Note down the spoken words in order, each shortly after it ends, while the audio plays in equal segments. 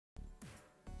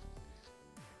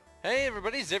Hey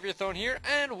everybody, Xavierthorn here,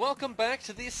 and welcome back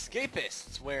to the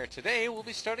Escapists, where today we'll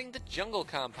be starting the jungle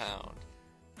compound.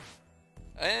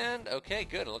 And, okay,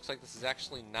 good, it looks like this is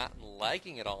actually not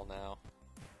lagging at all now.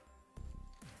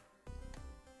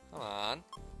 Come on.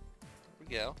 Here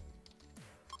we go.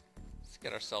 Let's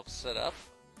get ourselves set up.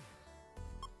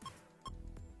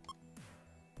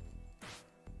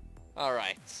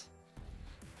 Alright.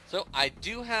 So, I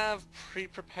do have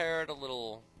pre-prepared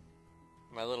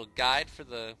my little guide for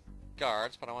the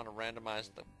guards, but I want to randomize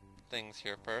the things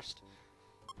here first.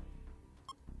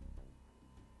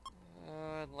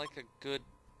 I'd like a good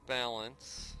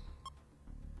balance.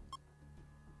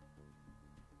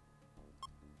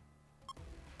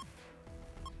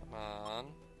 Come on.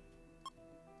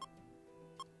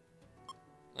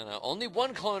 No, only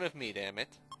one clone of me, damn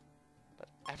it. But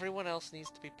everyone else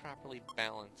needs to be properly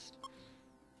balanced.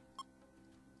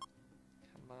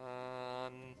 Come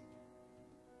on.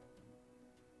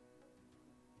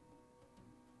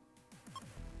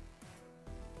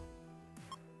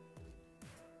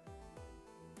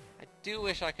 I do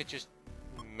wish I could just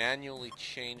manually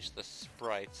change the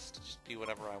sprites to just be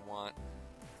whatever I want.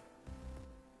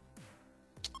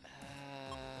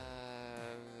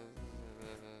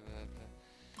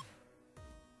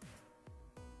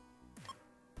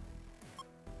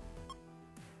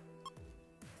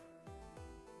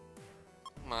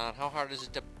 Come on, how hard is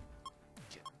it to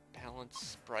get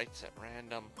balanced sprites at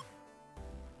random?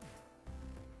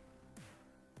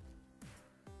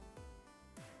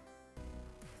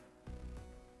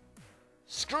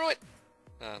 Screw it!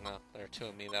 Oh no, there are two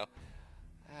of me though.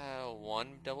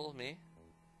 One double of me.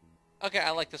 Okay,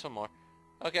 I like this one more.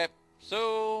 Okay,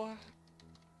 so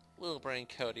we'll bring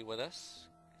Cody with us.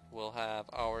 We'll have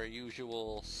our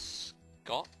usual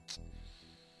Scott.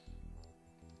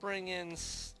 Bring in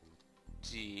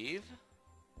Steve.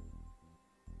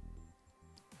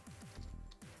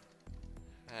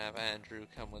 Have Andrew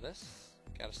come with us.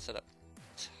 Gotta set up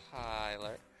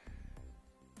Tyler.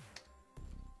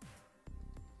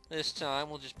 This time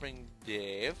we'll just bring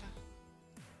Dave.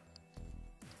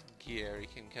 Gary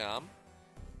can come.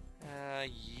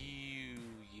 You.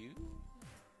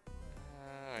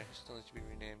 Alright, still needs to be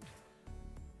renamed.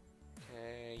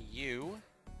 Okay, you.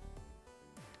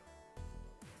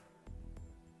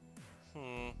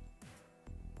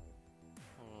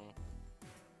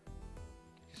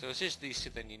 So it's just these two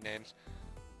that need names.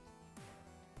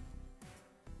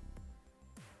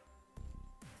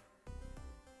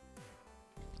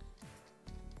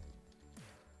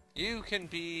 You can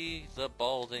be the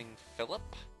balding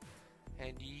Philip,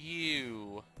 and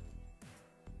you...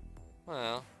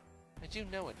 Well, I do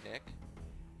know it, Nick.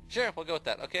 Sure, we'll go with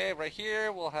that. Okay, right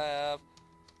here we'll have...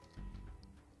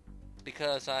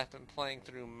 Because I've been playing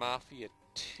through Mafia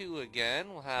 2 again,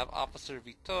 we'll have Officer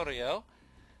Vittorio,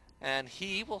 and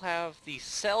he will have the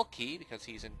cell key, because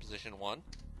he's in position 1.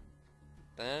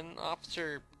 Then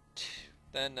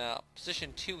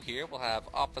position 2 here, we'll have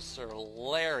Officer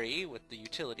Larry with the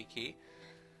utility key.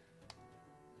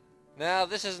 Now,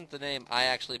 this isn't the name I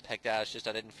actually picked out, it's just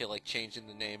I didn't feel like changing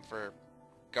the name for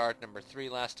guard number 3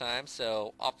 last time,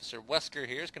 so Officer Wesker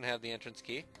here is going to have the entrance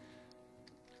key.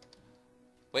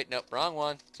 Wait, nope, wrong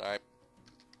one, sorry.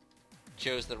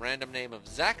 Chose the random name of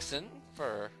Zaxxon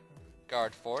for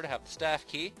guard 4 to have the staff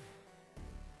key.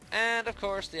 And, of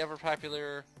course, the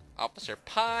ever-popular Officer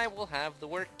Pi will have the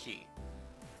work key.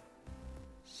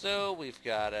 So, we've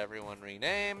got everyone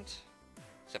renamed.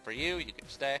 Except for you, you can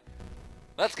stay.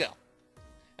 Let's go!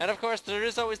 And of course, there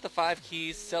is always the 5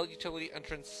 keys, cell, utility,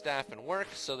 entrance, staff, and work,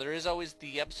 so there is always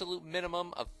the absolute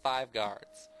minimum of 5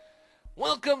 guards.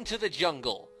 Welcome to the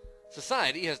jungle!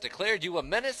 Society has declared you a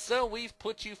menace, so we've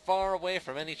put you far away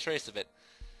from any trace of it.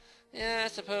 Yeah, I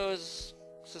suppose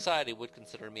society would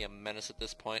consider me a menace at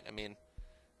this point. I mean,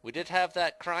 we did have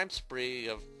that crime spree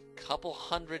of couple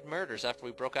hundred murders after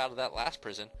we broke out of that last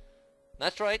prison.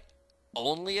 That's right,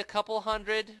 only a couple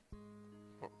hundred.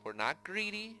 We're not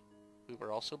greedy. We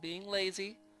were also being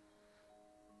lazy.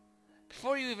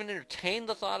 Before you even entertain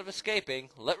the thought of escaping,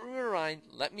 let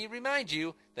me remind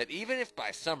you that even if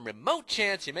by some remote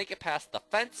chance you make it past the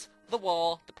fence, the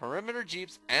wall, the perimeter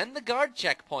jeeps, and the guard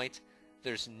checkpoint,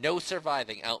 there's no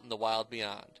surviving out in the wild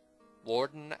beyond.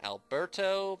 Warden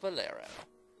Alberto Valero.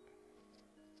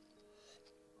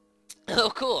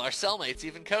 Oh cool, our cellmates,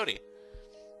 even Cody.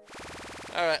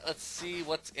 Alright, let's see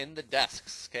what's in the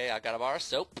desks. Okay, I got a bar of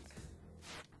soap.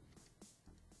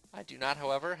 I do not,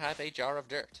 however, have a jar of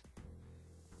dirt.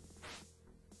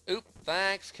 Oop,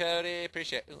 thanks Cody,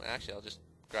 appreciate it. Ooh, actually, I'll just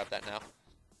grab that now.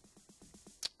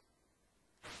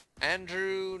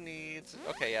 Andrew needs...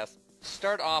 Okay, yes.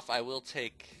 Start off, I will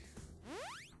take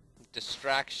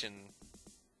distraction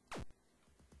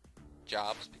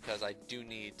jobs because I do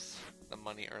need the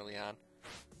money early on.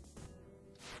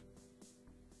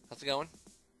 How's it going?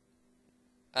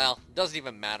 Well, it doesn't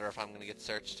even matter if I'm going to get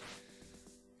searched.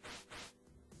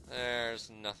 There's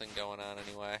nothing going on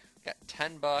anyway. Got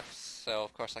 $10, so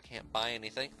of course I can't buy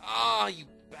anything. Ah, oh, you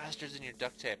bastards in your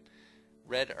duct tape.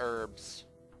 Red herbs.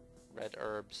 Red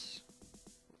herbs.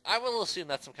 I will assume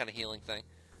that's some kind of healing thing.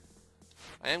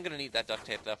 I am going to need that duct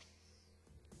tape, though.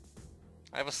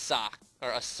 I have a sock.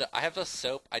 Or I have a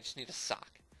soap. I just need a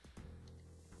sock.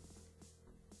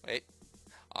 Wait.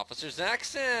 Officer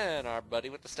Zaxxon, our buddy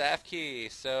with the staff key.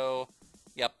 So,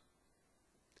 yep.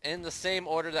 In the same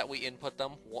order that we input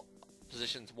them,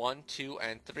 positions 1, 2,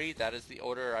 and 3, that is the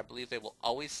order I believe they will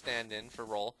always stand in for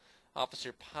roll.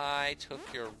 Officer Pie took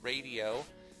your radio.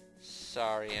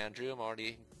 Sorry, Andrew, I'm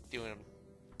already doing an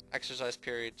exercise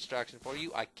period distraction for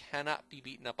you. I cannot be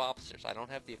beating up officers. I don't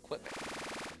have the equipment.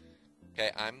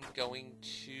 Okay, I'm going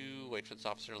to wait for this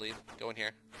officer to leave. Go in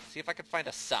here. See if I can find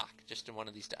a sock just in one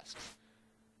of these desks.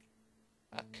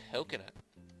 A coconut.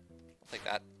 I'll take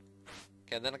that.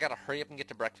 Okay, then I gotta hurry up and get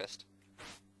to breakfast.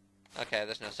 Okay,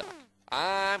 there's no sock.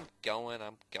 I'm going.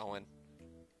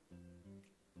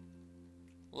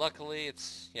 Luckily,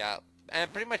 it's, yeah,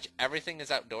 and pretty much everything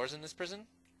is outdoors in this prison.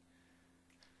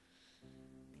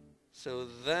 So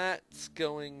that's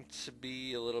going to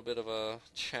be a little bit of a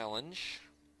challenge.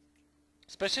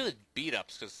 Especially with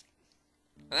beat-ups, because...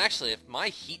 And actually, if my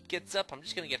heat gets up, I'm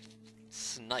just going to get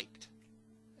sniped.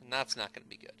 And that's not going to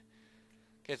be good.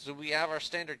 Okay, so we have our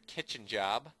standard kitchen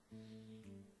job.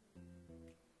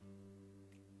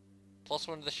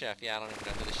 +1 to the chef. Yeah, I don't even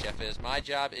know who the chef is. My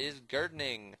job is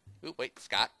gardening. Ooh, wait,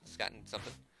 Scott. Scott needs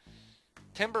something.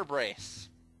 Timber brace.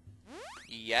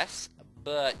 Yes,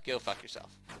 but go fuck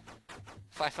yourself.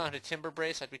 If I found a timber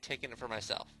brace, I'd be taking it for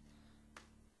myself.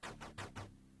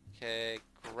 Okay,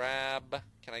 grab...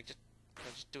 Can I just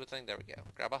do a thing? There we go.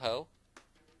 Grab a hoe.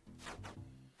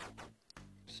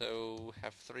 So,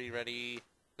 have 3 ready.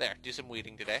 There, do some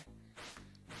weeding today.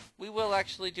 We will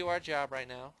actually do our job right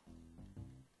now.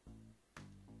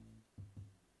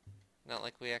 Not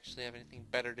like we actually have anything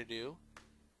better to do.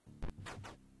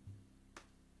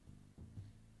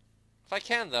 If I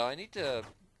can, though, I need to...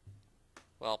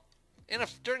 Well,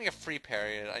 during a free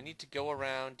period, I need to go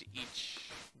around to each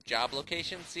job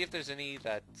location, see if there's any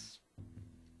that's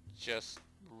just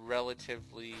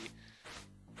relatively...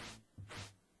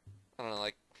 I don't know,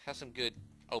 like, have some good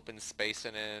open space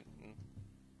in it and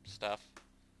stuff.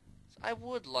 So I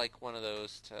would like one of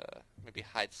those to maybe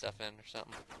hide stuff in or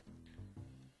something.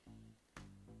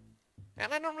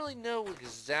 And I don't really know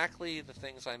exactly the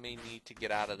things I may need to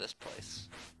get out of this place.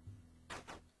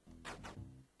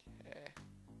 Okay.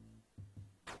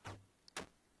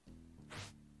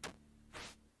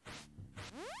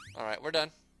 Alright, we're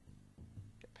done.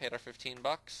 Get paid our $15.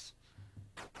 Let's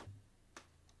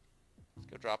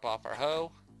go drop off our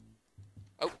hoe.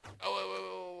 Oh,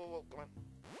 come on.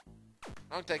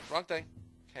 Wrong thing.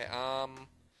 Okay,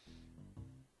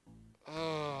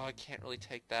 oh, I can't really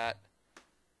take that.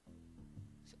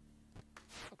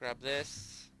 I'll grab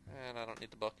this, and I don't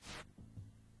need the book.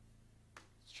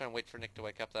 Let's try and wait for Nick to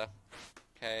wake up, though.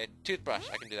 Okay, toothbrush,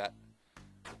 I can do that.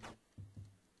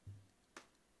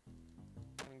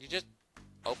 Can you just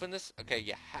open this? Okay,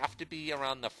 you have to be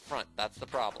around the front, that's the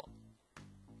problem.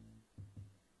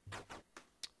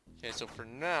 Okay, so for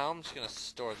now, I'm just going to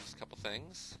store these couple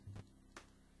things.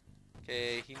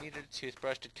 Okay, he needed a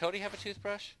toothbrush. Did Cody have a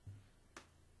toothbrush?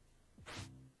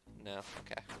 No,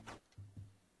 okay.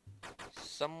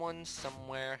 Someone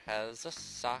somewhere has a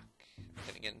sock. I'm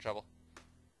going to get in trouble.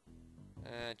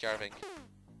 Jar of ink.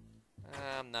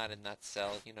 I'm not in that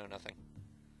cell, you know nothing.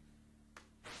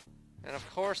 And of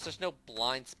course, there's no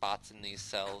blind spots in these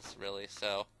cells, really,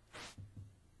 so...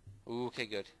 Ooh, okay,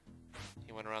 good.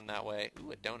 He went around that way.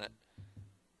 Ooh, a donut.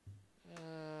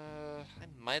 I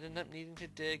might end up needing to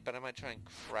dig, but I might try and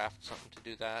craft something to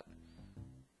do that.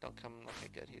 Don't come... Okay,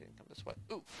 good. He didn't come this way.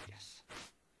 Ooh, yes.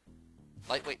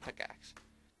 Lightweight pickaxe.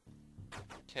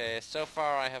 Okay, so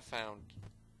far I have found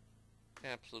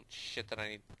absolute shit that I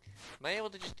need. Am I able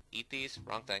to just eat these?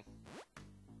 Wrong thing.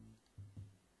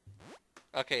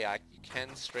 Okay, yeah, you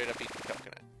can straight up eat the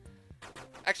coconut.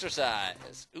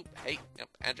 Exercise! Oop, hey, yep,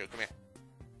 Andrew, come here.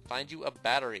 Find you a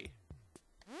battery.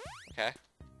 Okay.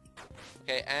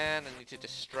 Okay, and I need to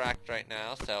distract right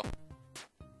now, so...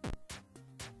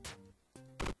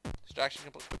 Distraction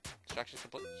complete. Distraction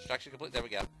complete. Distraction complete. There we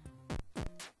go.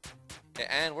 Okay,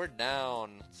 and we're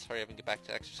down. Let's hurry up and get back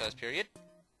to exercise period.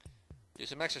 Do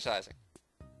some exercising.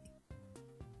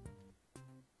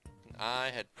 And I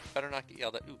had better not get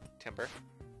yelled at. Ooh, timber.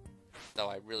 though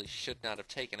I really should not have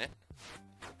taken it.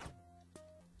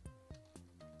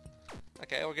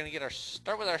 Okay, we're gonna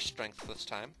start with our strength this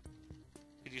time.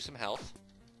 Could use some health.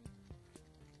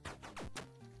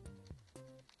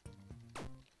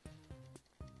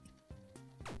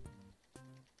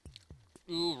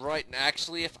 Ooh, right, and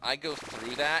actually if I go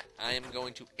through that, I am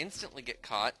going to instantly get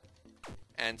caught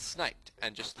and sniped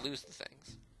and just lose the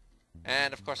things.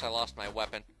 And of course I lost my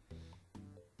weapon.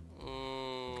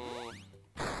 Ooh.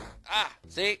 Ah,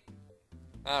 see?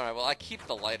 Alright, well I keep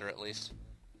the lighter at least.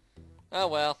 Oh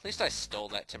well, at least I stole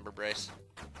that timber brace.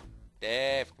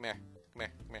 Dave, come here. Come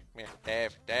here, come here, come here.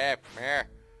 Dave, come here.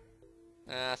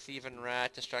 Thief and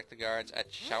rat, distract the guards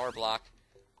at shower block.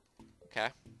 Okay.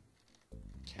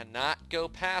 Cannot go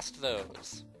past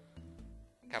those.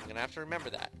 Okay, I'm gonna have to remember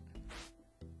that.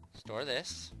 Store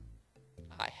this.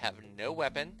 I have no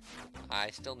weapon. I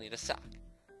still need a sock.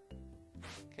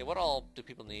 Okay, what all do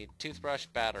people need? Toothbrush,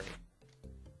 battery.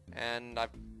 And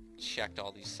I've checked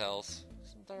all these cells.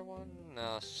 Isn't there one?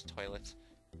 No, it's just toilets.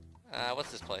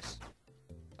 What's this place?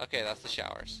 Okay, that's the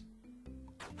showers.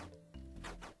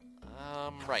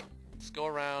 Right. Let's go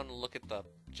around and look at the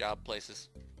job places.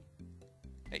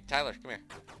 Hey, Tyler, come here.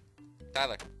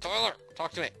 Tyler,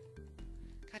 talk to me.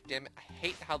 God damn it, I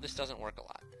hate how this doesn't work a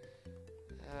lot.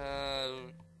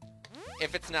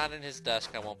 If it's not in his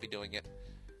desk, I won't be doing it.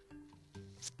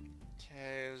 Okay,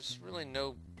 there's really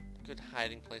no good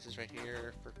hiding places right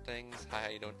here for things. Hi, how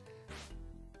you doing?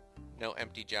 No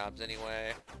empty jobs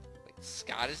anyway. Wait,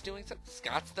 Scott is doing something?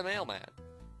 Scott's the mailman.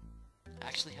 I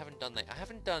actually haven't done that. I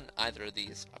haven't done either of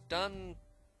these. I've done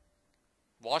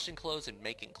washing clothes and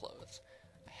making clothes.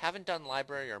 I haven't done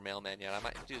library or mailman yet. I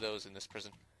might do those in this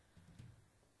prison.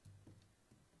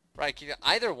 Right,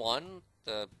 either one,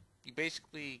 you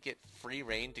basically get free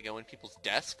reign to go in people's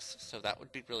desks, so that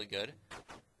would be really good.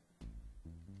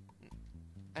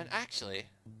 And actually,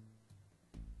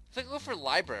 I think I'll go for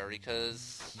library,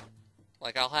 because,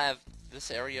 like, I'll have this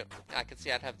area, I can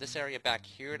see I'd have this area back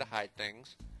here to hide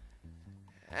things.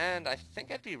 And I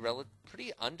think I'd be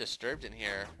pretty undisturbed in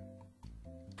here.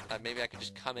 Maybe I could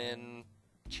just come in,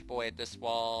 chip away at this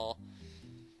wall,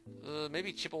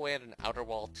 maybe chip away at an outer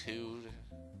wall too.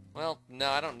 Well, no,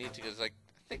 I don't need to, because, like,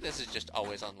 I think this is just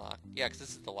always unlocked. Yeah, because this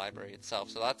is the library itself,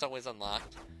 so that's always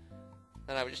unlocked.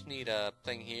 Then I would just need a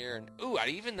thing here, and ooh, I'd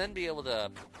even then be able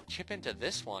to chip into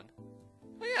this one.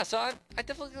 Oh yeah, so I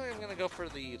definitely think I'm going to go for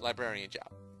the librarian job.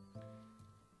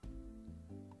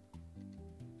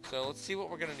 So let's see what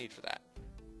we're going to need for that.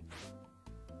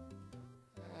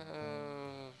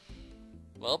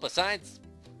 Well, besides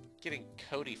getting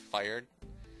Cody fired.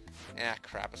 Ah,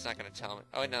 crap, it's not going to tell him.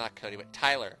 Oh, no, not Cody, but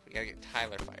Tyler. We got to get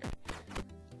Tyler fired.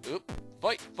 Oop.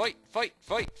 Fight, fight, fight,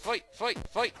 fight, fight, fight,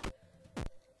 fight.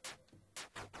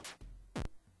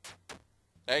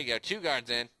 There you go, 2 guards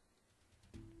in.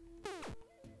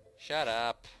 Shut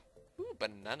up. Ooh,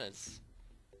 bananas.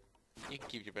 You can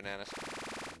keep your bananas.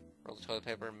 Roll the toilet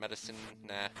paper, medicine,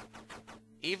 nah.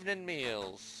 Evening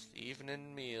meals.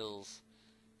 Evening meals.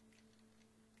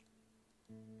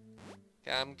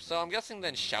 So I'm guessing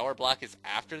then shower block is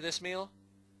after this meal?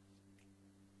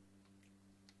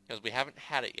 Because we haven't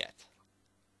had it yet.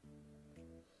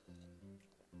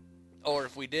 Or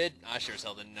if we did, I sure as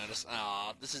hell didn't notice.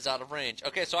 Aw, this is out of range.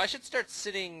 Okay, so I should start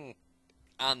sitting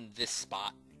on this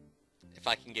spot. If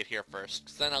I can get here first.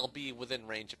 Because then I'll be within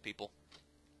range of people.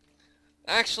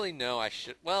 Actually, no, I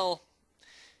should... Well,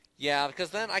 yeah, because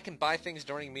then I can buy things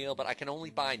during meal, but I can only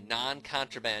buy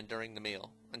non-contraband during the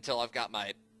meal. Until I've got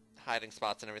my hiding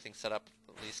spots and everything set up,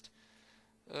 at least.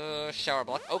 Shower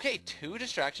block. Okay, 2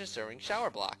 distractions during shower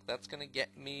block. That's gonna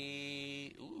get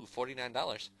me... Ooh,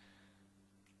 $49.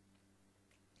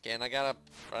 Okay, and I gotta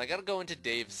go into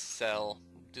Dave's cell.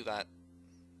 Do that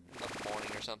in the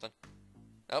morning or something.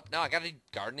 Nope, no, I gotta do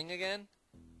gardening again?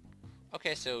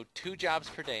 Okay, so 2 jobs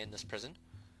per day in this prison.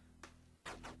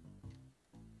 Come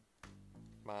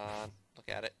on, look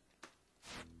at it.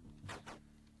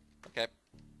 Okay.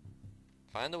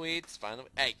 Find the weeds,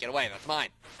 Hey, get away, that's mine!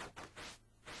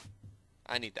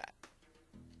 I need that.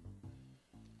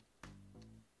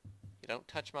 You don't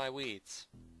touch my weeds.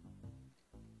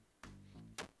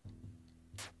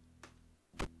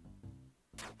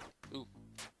 Ooh.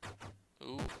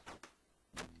 Ooh.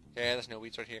 Okay, there's no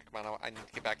weeds right here. Come on, I need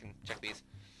to get back and check these.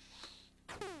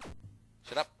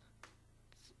 Shut up.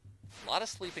 A lot of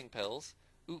sleeping pills.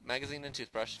 Ooh, magazine and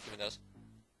toothbrush. Give me those.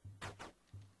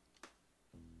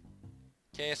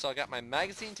 Okay, so I got my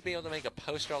magazine to be able to make a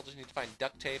poster. I'll just need to find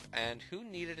duct tape. And who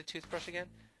needed a toothbrush again?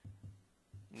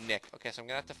 Nick. Okay, so I'm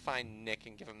going to have to find Nick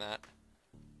and give him that.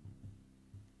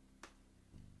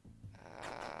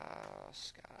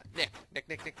 Scott. Nick,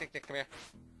 come here.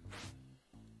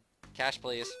 Cash,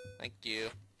 please. Thank you.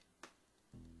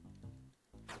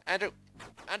 Andrew!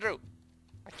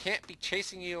 I can't be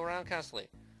chasing you around constantly.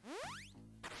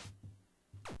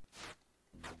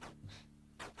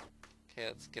 Okay,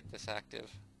 let's get this active.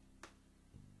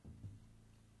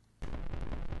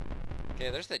 Okay,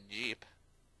 there's that Jeep.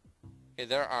 Okay,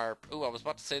 there are... Ooh, I was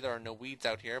about to say there are no weeds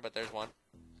out here, but there's one.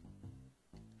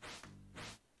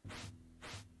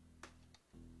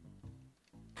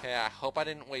 Okay, I hope I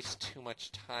didn't waste too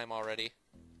much time already.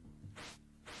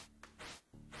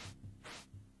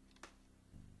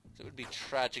 It would be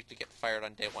tragic to get fired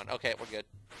on day one. Okay, we're good.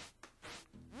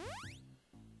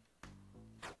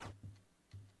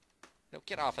 No,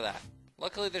 get off of that.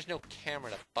 Luckily, there's no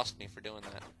camera to bust me for doing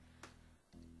that.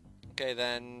 Okay,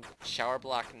 then shower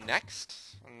block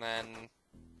next, and then...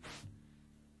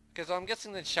 Because I'm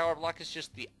guessing the shower block is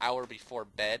just the hour before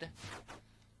bed.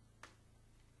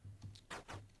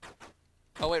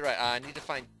 Oh, wait, right. I need to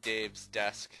find Dave's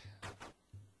desk.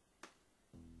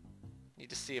 Need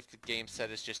to see if the game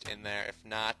set is just in there. If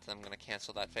not, I'm going to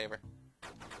cancel that favor.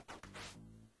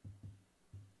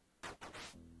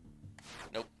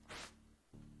 Nope.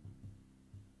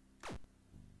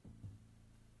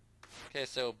 Okay,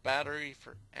 so battery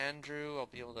for Andrew. I'll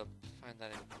be able to find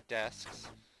that in desks.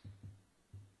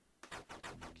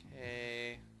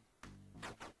 Okay.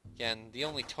 Again, the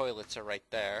only toilets are right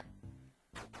there.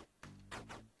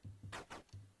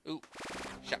 Ooh.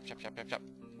 Shop.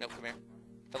 Nope, come here.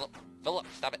 Philip,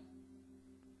 stop it.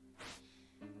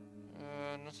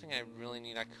 Nothing I really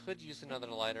need. I could use another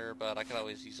lighter, but I could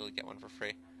always easily get one for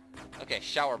free. Okay,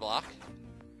 shower block.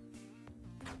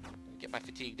 Get my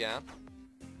fatigue down.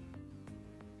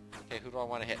 Okay, who do I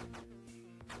want to hit?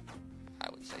 I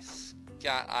would say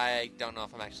Scott. I don't know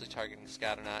if I'm actually targeting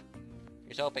Scott or not.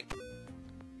 Here's hoping.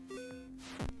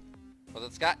 Was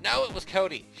it Scott? No, it was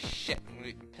Cody. Shit,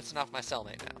 I'm pissing off my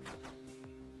cellmate now.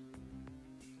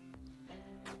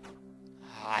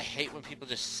 I hate when people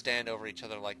just stand over each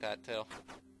other like that, too.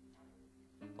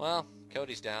 Well,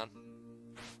 Cody's down.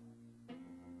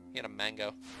 He had a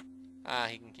mango. Ah,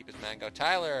 he can keep his mango.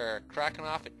 Tyler, cracking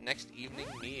off at next evening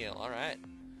meal. Alright.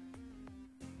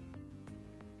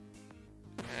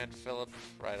 And Philip.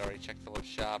 Right, already checked Philip's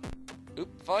shop.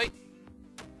 Oop, fight!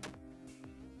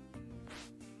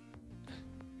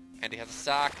 Andy has a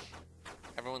sock.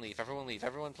 Everyone leave,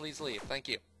 everyone please leave. Thank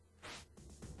you.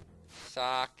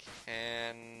 Sock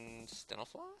and dental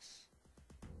floss?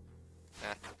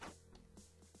 Nah.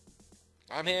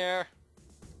 I'm here.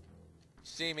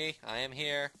 See me? I am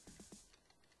here.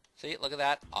 See, look at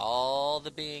that. All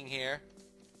the being here.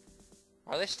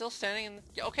 Are they still standing in...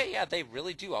 Okay, yeah, they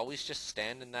really do always just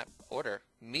stand in that order.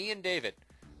 Me and David.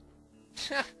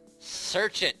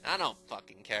 Search it. I don't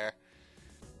fucking care.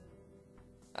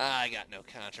 I got no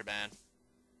contraband.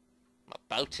 I'm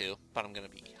about to, but I'm going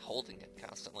to be holding it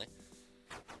constantly.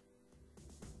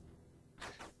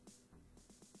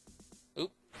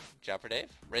 Oop. Job for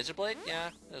Dave. Razor blade? Yeah,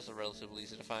 those are relatively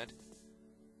easy to find.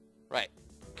 Right.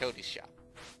 Cody's shop.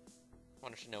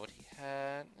 Wonder if you know what he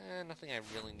had. Nothing I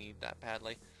really need that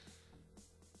badly.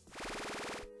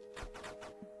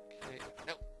 Okay.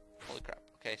 Nope. Holy crap.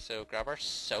 Okay, so grab our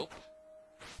soap.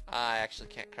 I actually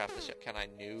can't craft this yet, can I?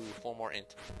 No. 4 more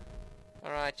int.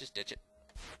 Alright, just ditch it.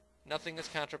 Nothing is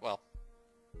well,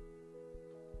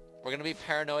 we're gonna be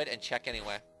paranoid and check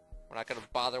anyway. We're not gonna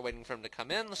bother waiting for him to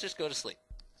come in. Let's just go to sleep.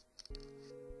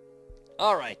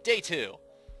 Alright, day 2.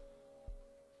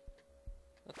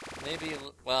 Maybe,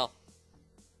 well,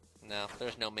 no,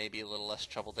 there's no maybe a little less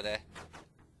trouble today.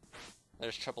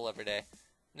 There's trouble every day.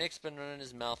 Nick's been running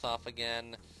his mouth off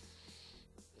again.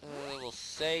 We'll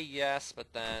say yes,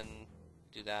 but then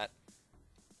do that.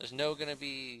 There's not gonna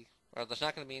be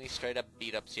any straight up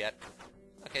beat ups yet.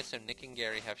 Okay, so Nick and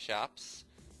Gary have shops.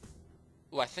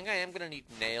 Ooh, I think I am gonna need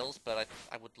nails, but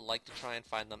I would like to try and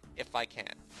find them if I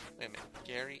can. Wait a minute,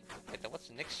 Gary. Wait, then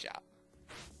what's Nick's shop?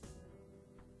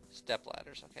 Step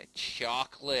ladders. Okay,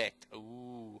 chocolate.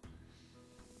 Ooh.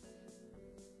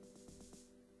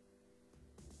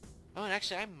 Oh, and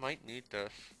actually, I might need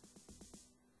this.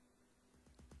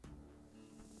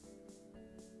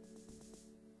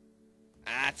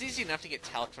 Ah, it's easy enough to get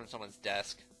talc from someone's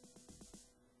desk.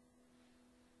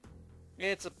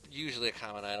 It's usually a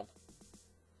common item.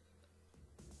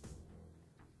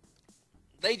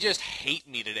 They just hate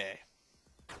me today.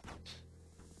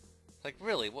 Like,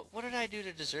 really, what did I do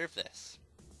to deserve this?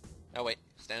 Oh, wait.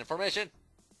 Stand in formation.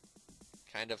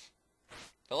 Kind of.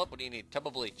 Philip, what do you need? Tub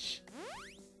of bleach.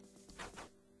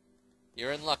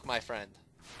 You're in luck, my friend.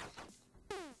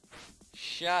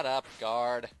 Shut up,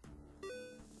 guard.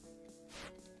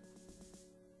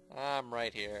 I'm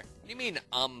right here. What do you mean,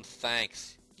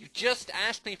 thanks? You just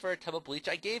asked me for a tub of bleach.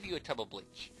 I gave you a tub of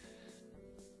bleach.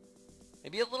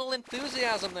 Maybe a little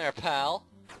enthusiasm there, pal.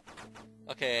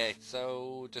 Okay,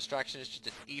 so distraction is just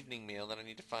an evening meal. Then I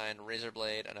need to find a razor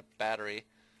blade and a battery.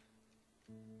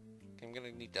 I'm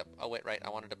gonna need to... Oh, wait, right. I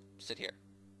wanted to sit here.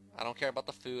 I don't care about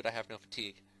the food. I have no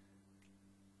fatigue.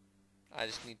 I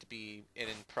just need to be in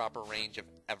proper range of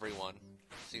everyone.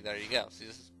 See, there you go. See,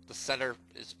 the center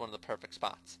is one of the perfect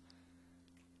spots.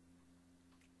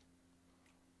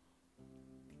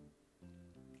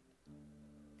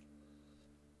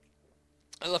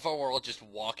 I love how we're all just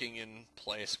walking in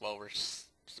place while we're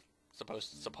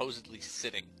supposedly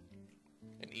sitting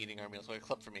and eating our meals. Wait,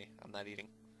 clip for me. I'm not eating.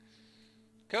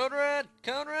 Code Red!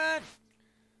 Code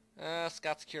Red!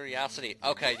 Scott's curiosity.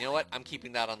 Okay, you know what? I'm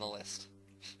keeping that on the list.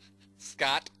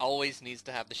 Scott always needs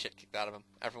to have the shit kicked out of him.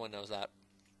 Everyone knows that.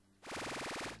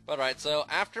 But alright, so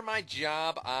after my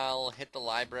job, I'll hit the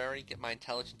library, get my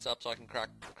intelligence up so I can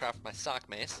craft my sock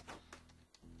mace.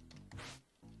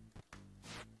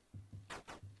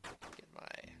 Get my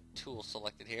tool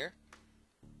selected here.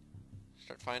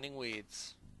 Start finding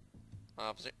weeds.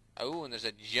 Oh, and there's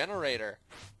a generator.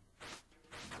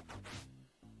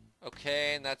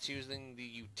 Okay, and that's using the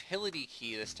utility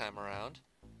key this time around.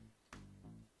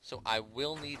 So I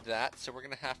will need that, so we're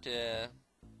going to have to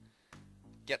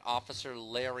get Officer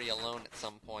Larry alone at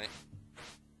some point.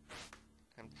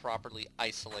 And properly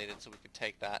isolated so we can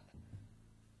take that.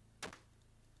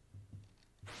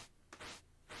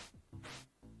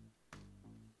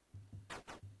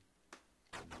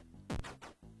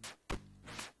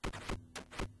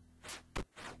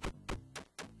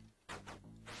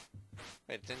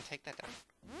 Wait, it didn't take that down?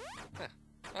 Huh.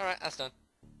 Alright, that's done.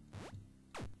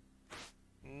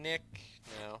 Nick,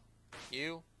 no.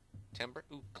 You? Timber?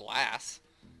 Ooh, glass.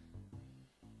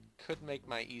 Could make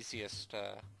my easiest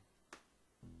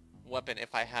weapon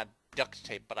if I had duct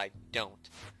tape, but I don't.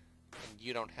 And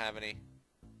you don't have any.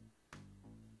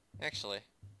 Actually,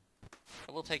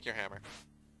 I will take your hammer.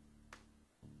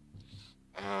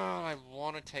 Oh, I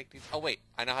want to take these. Oh, wait,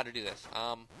 I know how to do this.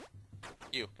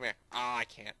 You, come here. Oh, I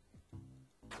can't.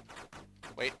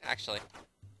 Wait, actually.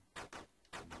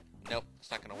 Nope,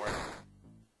 it's not gonna work.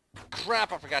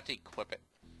 Crap, I forgot to equip it.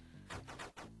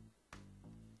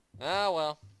 Oh,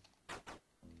 well.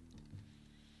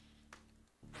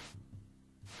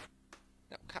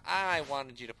 No, I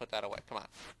wanted you to put that away. Come on.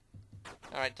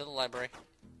 Alright, to the library.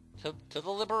 To the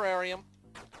librarium.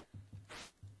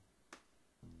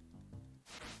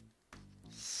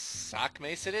 Sock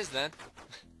mace it is, then.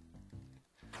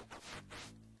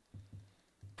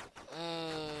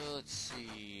 Let's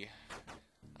see.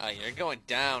 You're going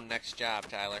down next job,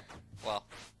 Tyler. Well,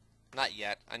 not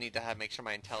yet. I need to make sure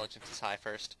my intelligence is high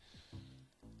first.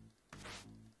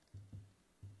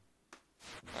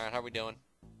 Alright, how are we doing?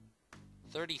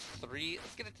 33?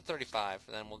 Let's get it to 35,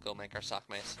 and then we'll go make our sock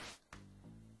mace.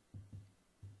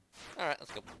 Alright,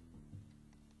 let's go.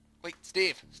 Wait,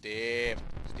 Steve! Steve!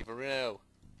 Steve-a-roo!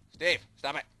 Steve!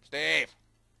 Stop it! Steve!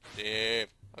 Steve!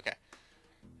 Okay.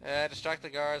 Distract the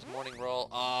guards, morning roll.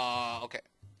 Okay.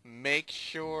 Make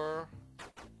sure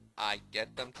I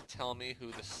get them to tell me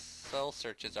who the cell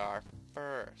searches are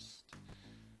first.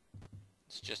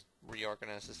 Let's just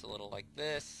reorganize this a little like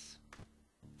this.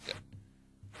 Good.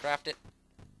 Craft it.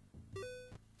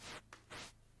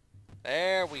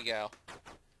 There we go.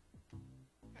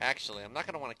 Actually, I'm not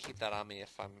going to want to keep that on me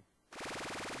if I'm...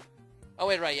 Oh,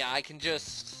 wait, right, yeah, I can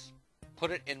just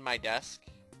put it in my desk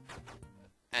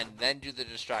and then do the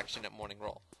distraction at morning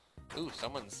roll. Ooh,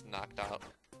 someone's knocked out.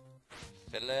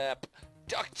 Philip.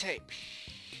 Duct tape.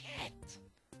 Shit.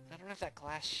 I don't have that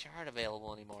glass shard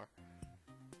available anymore.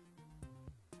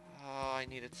 Oh, I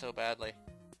need it so badly.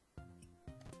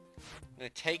 I'm going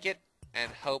to take it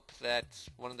and hope that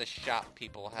one of the shop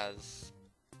people has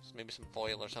maybe some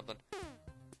foil or something.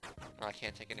 Oh, I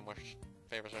can't take any more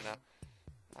favors right now.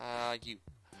 You.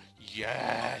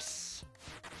 Yes!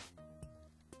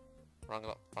 Wrong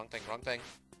thing, wrong thing.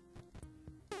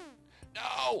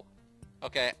 No!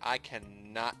 Okay, I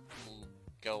cannot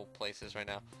go places right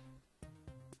now.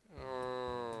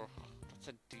 That's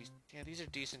a yeah, these are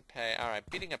decent pay. Alright,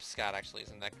 beating up Scott actually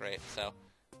isn't that great, so...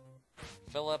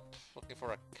 Philip, looking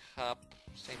for a cup.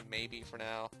 Say maybe for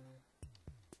now.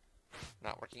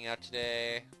 Not working out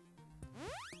today.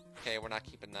 Okay, we're not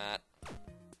keeping that.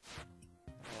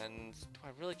 And do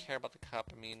I really care about the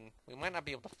cup? I mean, we might not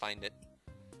be able to find it.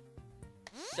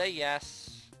 Say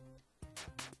yes.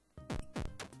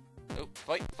 Oh,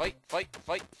 fight, fight, fight,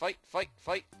 fight, fight, fight,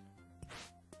 fight.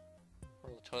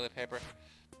 Roll the toilet paper.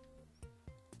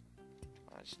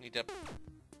 I just need to...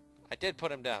 I did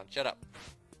put him down. Shut up.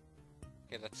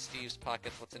 Okay, that's Steve's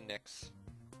pockets. What's in Nick's?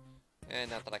 And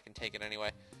not that I can take it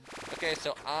anyway. Okay,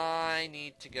 so I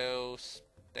need to go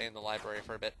stay in the library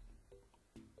for a bit.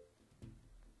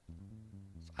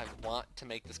 I want to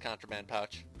make this contraband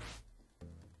pouch.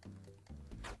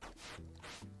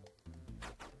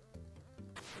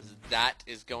 That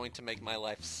is going to make my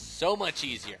life so much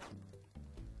easier.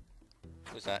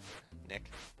 Who's that? Nick.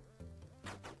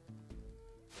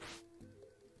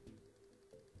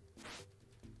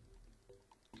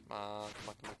 Come on,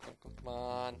 come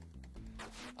on.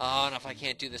 Oh, and if I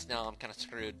can't do this now, I'm kind of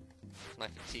screwed. My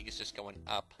fatigue is just going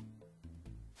up.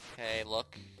 Okay,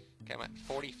 look. Okay, I'm at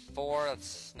 44.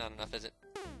 That's not enough, is it?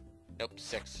 Nope,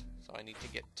 6. So I need to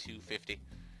get 250.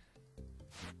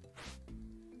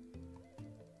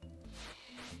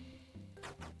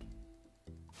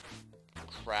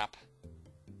 Crap.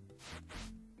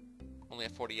 Only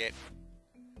at 48.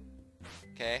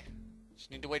 Okay.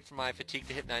 Just need to wait for my fatigue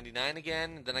to hit 99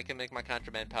 again, and then I can make my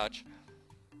contraband pouch.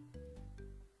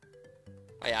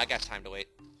 Oh yeah, I got time to wait.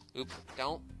 Oops,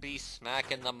 don't be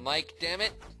smacking the mic, damn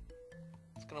it!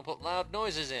 It's gonna put loud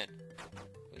noises in.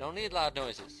 We don't need loud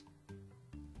noises.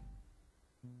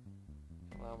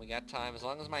 Well, we got time, as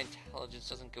long as my intelligence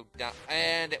doesn't go down.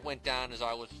 And it went down as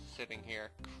I was sitting here.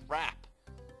 Crap!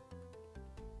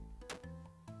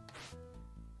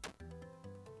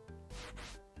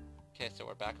 Okay, so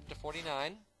we're back up to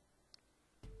 49.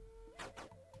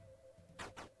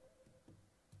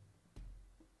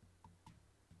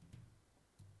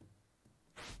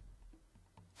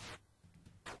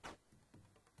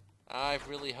 I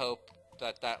really hope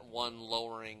that that one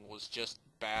lowering was just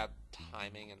bad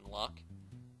timing and luck,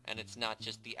 and it's not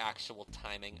just the actual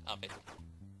timing of it.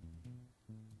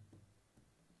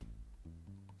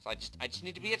 So I just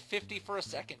need to be at 50 for a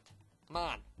second. Come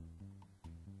on.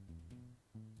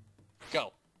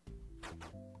 Go.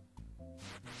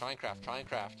 Try and craft, try and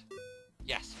craft.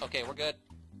 Yes, okay, we're good.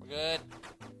 We're good.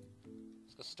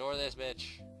 Let's go store this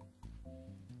bitch.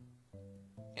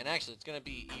 And actually, it's gonna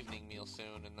be evening meal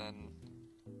soon, and then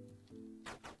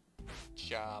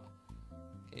job.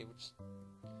 Okay, we're just...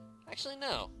 Actually,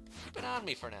 no. Keep it on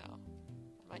me for now.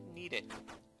 I might need it.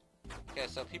 Okay,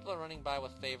 so people are running by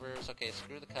with favors. Okay,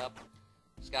 screw the cup.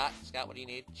 Scott, what do you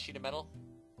need? Sheet of metal?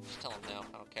 Just tell him no.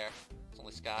 I don't care. It's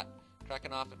only Scott.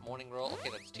 Cracking off at morning roll. Okay,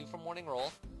 that's 2 for morning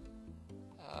roll.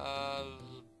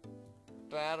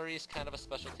 Battery's kind of a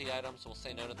specialty item, so we'll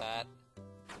say no to that.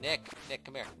 Nick,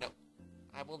 come here. No.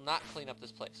 I will not clean up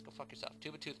this place. Go fuck yourself.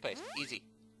 Tube of toothpaste. Easy.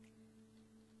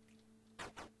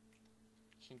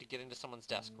 Just need to get into someone's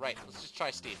desk. Right, let's just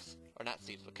try Steve's. Or not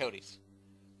Steve's, but Cody's.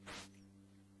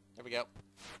 There we go.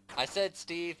 I said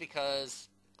Steve because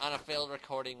on a failed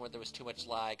recording where there was too much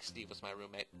lag, Steve was my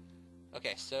roommate.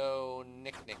 Okay, so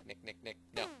Nick.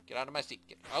 No, get out of my seat.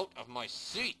 Get out of my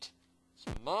seat! It's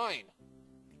mine!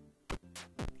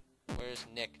 Where's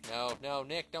Nick? No,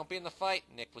 Nick, don't be in the fight.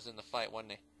 Nick was in the fight,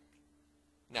 wasn't he?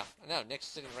 No, Nick's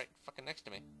sitting right fucking next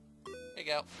to me. There you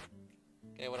go.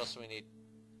 Okay, what else do we need?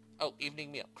 Oh, evening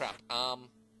meal. Crap. I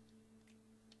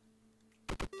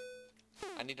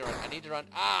need to run.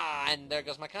 Ah, and there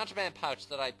goes my contraband pouch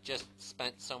that I just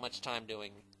spent so much time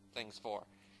doing things for.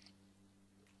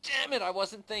 Damn it, I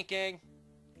wasn't thinking.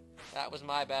 That was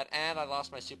my bad, and I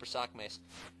lost my super sock mace.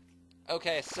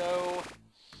 Okay, so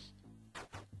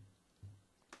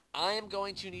I am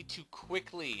going to need to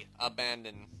quickly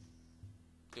abandon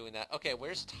doing that. Okay,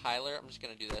 where's Tyler? I'm just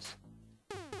gonna do this.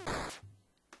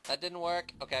 That didn't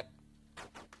work. Okay.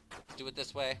 Let's do it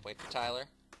this way. Wait for Tyler.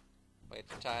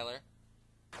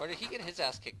 Or did he get his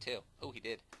ass kicked too? Oh, he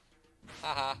did.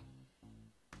 Haha.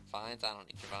 Vines? I don't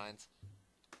need your vines.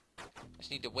 I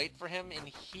just need to wait for him in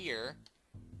here.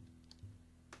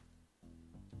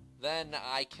 Then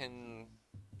I can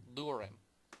lure him.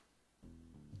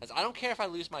 As I don't care if I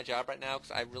lose my job right now,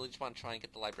 because I really just want to try and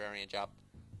get the librarian job.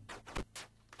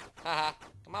 Haha.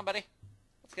 Come on, buddy.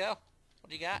 Let's go. What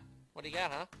do you got? What do you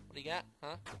got, huh? What do you got?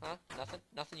 Huh? Nothing?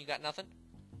 Nothing? You got nothing?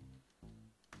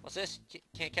 What's this?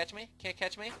 Can't catch me? Can't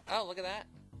catch me? Oh, look at that.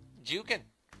 Juking.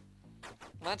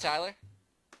 Come on, Tyler.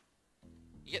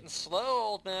 You're getting slow,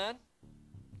 old man.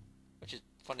 Which is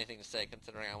a funny thing to say,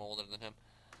 considering I'm older than him.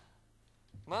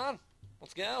 Come on.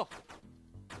 Let's go.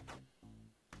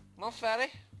 Come on,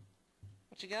 fatty.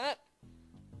 What you got?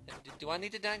 Do I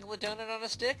need to dangle a donut on a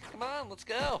stick? Come on, let's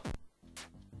go.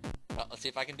 Well, let's see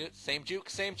if I can do it. Same juke,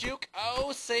 same juke.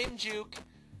 Oh, same juke.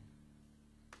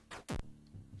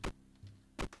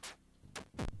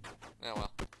 Oh,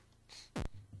 well.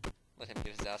 Let him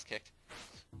get his ass kicked.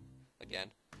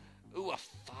 Again. Ooh, a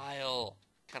file.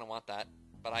 Kind of want that.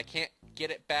 But I can't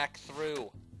get it back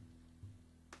through.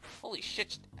 Holy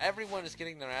shit. Everyone is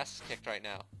getting their asses kicked right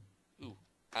now. Ooh.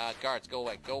 Guards, go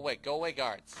away. Go away. Go away,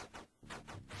 guards.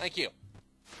 Thank you.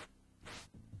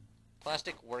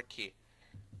 Plastic work key.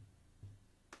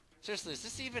 Seriously, is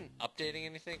this even updating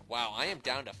anything? Wow, I am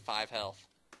down to 5 health.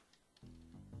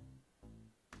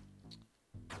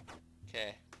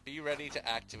 Okay, be ready to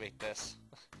activate this.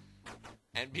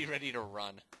 And be ready to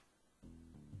run.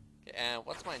 Okay, and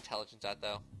what's my intelligence at,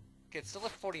 though? Okay, it's still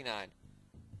at 49.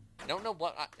 I don't know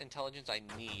what intelligence I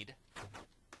need.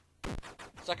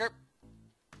 Sucker!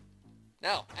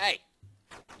 No, hey!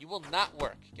 You will not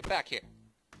work. Get back here.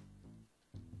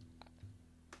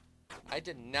 I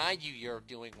deny you you're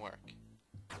doing work.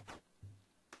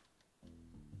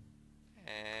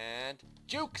 And...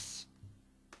 jukes!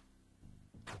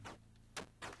 Come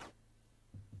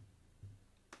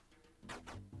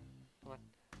on.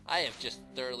 I have just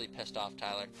thoroughly pissed off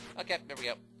Tyler. Okay, there we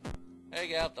go. There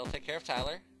you go. They'll take care of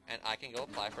Tyler, and I can go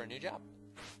apply for a new job.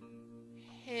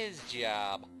 His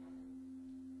job.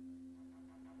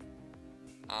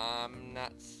 I'm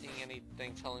not seeing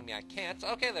anything telling me I can't.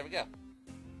 Okay, there we go.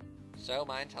 So,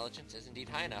 my intelligence is indeed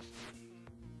high enough.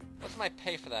 What's my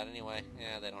pay for that anyway?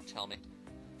 Yeah, they don't tell me.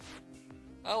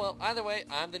 Oh well, either way,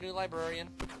 I'm the new librarian.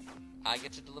 I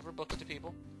get to deliver books to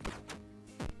people.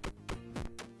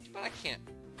 But I can't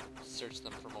search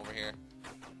them from over here.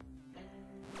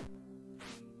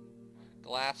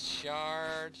 Glass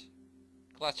shard.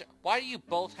 Glass shard. Why do you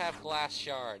both have glass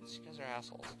shards? You guys are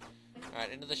assholes.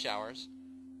 Alright, into the showers.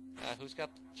 Who's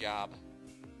got the job?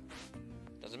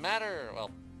 Doesn't matter. Well,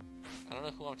 I don't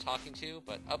know who I'm talking to,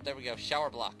 but... oh, there we go. Shower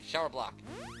block. Shower block.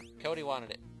 Cody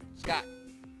wanted it. Scott.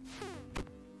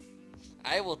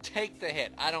 I will take the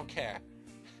hit. I don't care.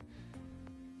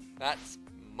 That's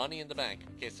money in the bank.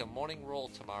 Okay, so morning roll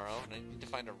tomorrow, and I need to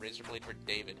find a razor blade for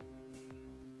David.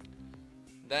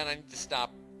 Then I need to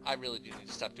stop... I really do need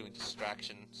to stop doing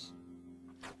distractions.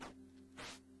 I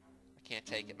can't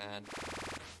take it, man.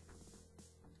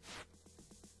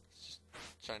 Let's just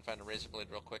try and find a razor blade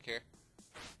real quick here.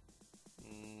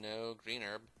 No green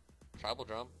herb. Tribal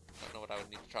drum. Don't know what I would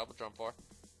need a tribal drum for.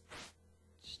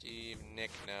 Steve, Nick,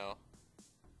 no.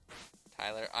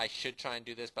 Tyler, I should try and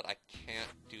do this, but I can't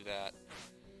do that.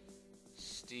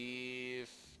 Steve,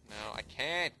 no, I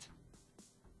can't.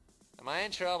 Am I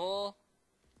in trouble?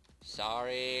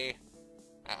 Sorry.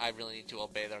 I really need to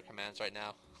obey their commands right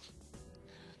now.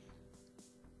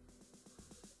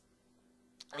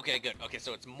 Okay, good. Okay,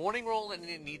 so it's morning roll and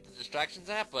it needs the distractions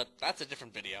app, but that's a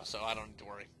different video, so I don't need to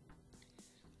worry.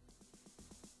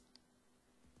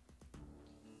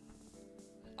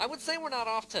 I would say we're not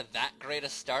off to that great a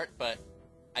start, but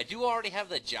I do already have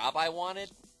the job I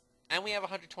wanted, and we have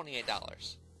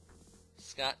 $128.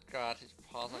 Scott got his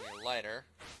paws on your lighter.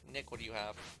 Nick, what do you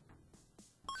have?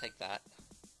 Take that.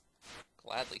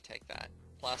 Gladly take that.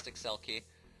 Plastic cell key.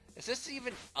 Is this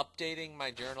even updating my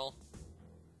journal?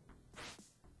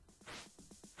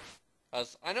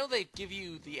 I know they give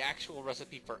you the actual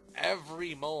recipe for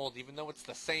every mold, even though it's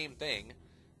the same thing,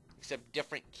 except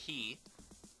different key.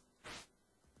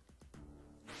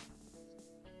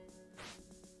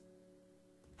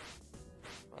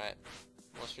 Right.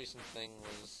 Most recent thing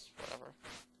was whatever.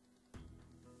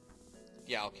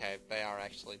 Yeah, okay, they are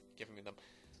actually giving me them.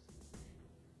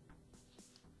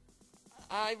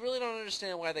 I really don't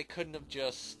understand why they couldn't have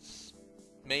just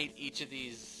made each of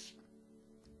these,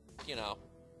 you know,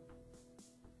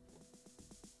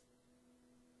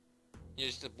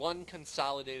 just one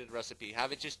consolidated recipe.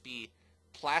 Have it just be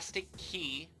plastic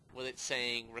key with it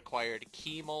saying required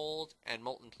key mold and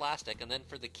molten plastic, and then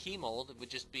for the key mold it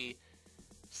would just be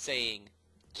saying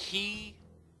key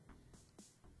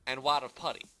and wad of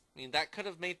putty. I mean, that could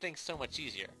have made things so much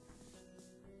easier.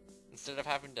 Instead of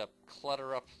having to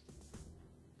clutter up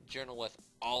the journal with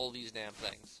all these damn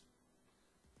things.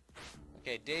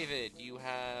 Okay, David, you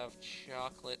have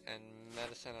chocolate and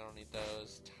medicine. I don't need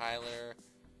those. Tyler...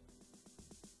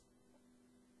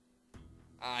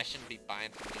 I shouldn't be buying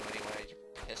from you anyway. You're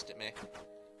pissed at me.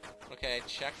 Okay,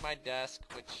 check my desk,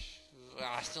 which...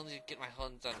 I still need to get my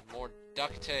hands on more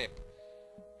duct tape.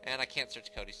 And I can't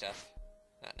search Cody's desk.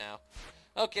 Not now.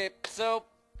 Okay, so...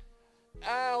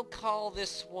 I'll call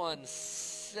this one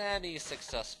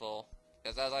semi-successful.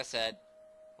 Because as I said,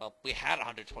 well, we had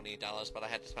 $128, but I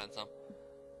had to spend some.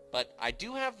 But I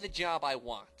do have the job I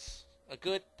want. A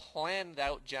good planned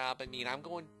out job. I mean, I'm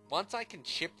going... Once I can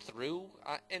chip through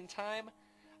in time...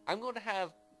 I'm going to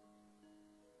have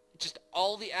just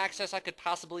all the access I could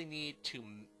possibly need to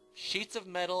sheets of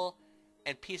metal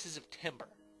and pieces of timber.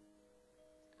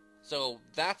 So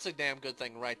that's a damn good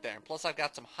thing right there. Plus I've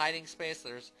got some hiding space.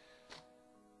 There's...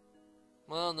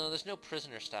 well, no, there's no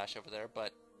prisoner stash over there,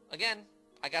 but again,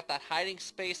 I got that hiding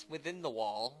space within the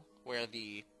wall where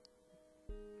the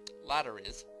ladder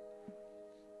is.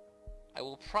 I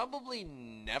will probably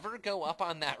never go up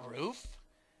on that roof,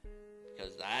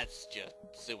 because that's just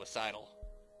suicidal.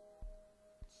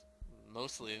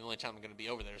 Mostly the only time I'm going to be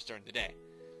over there is during the day.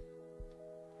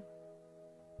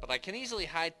 But I can easily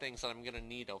hide things that I'm going to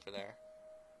need over there.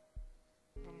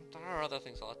 There are other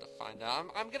things I'll have to find out.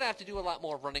 I'm going to have to do a lot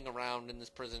more running around in this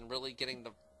prison, really getting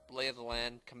the lay of the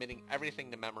land, committing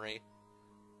everything to memory,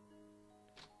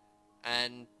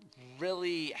 and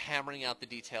really hammering out the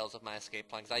details of my escape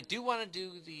plan. 'Cause I do want to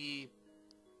do the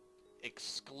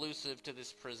exclusive to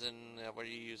this prison, where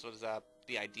you use, what is that,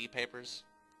 the ID papers.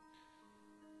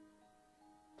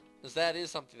 Because that is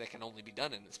something that can only be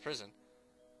done in this prison.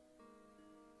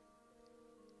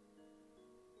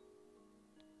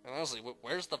 And honestly,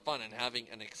 where's the fun in having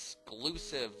an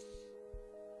exclusive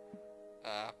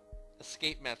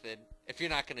escape method if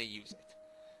you're not going to use it?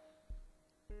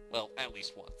 Well, at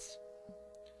least once.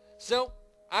 So,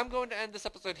 I'm going to end this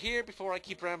episode here before I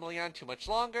keep rambling on too much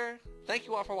longer. Thank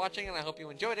you all for watching, and I hope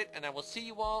you enjoyed it, and I will see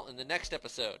you all in the next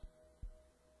episode.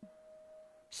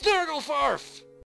 Snargle Farf!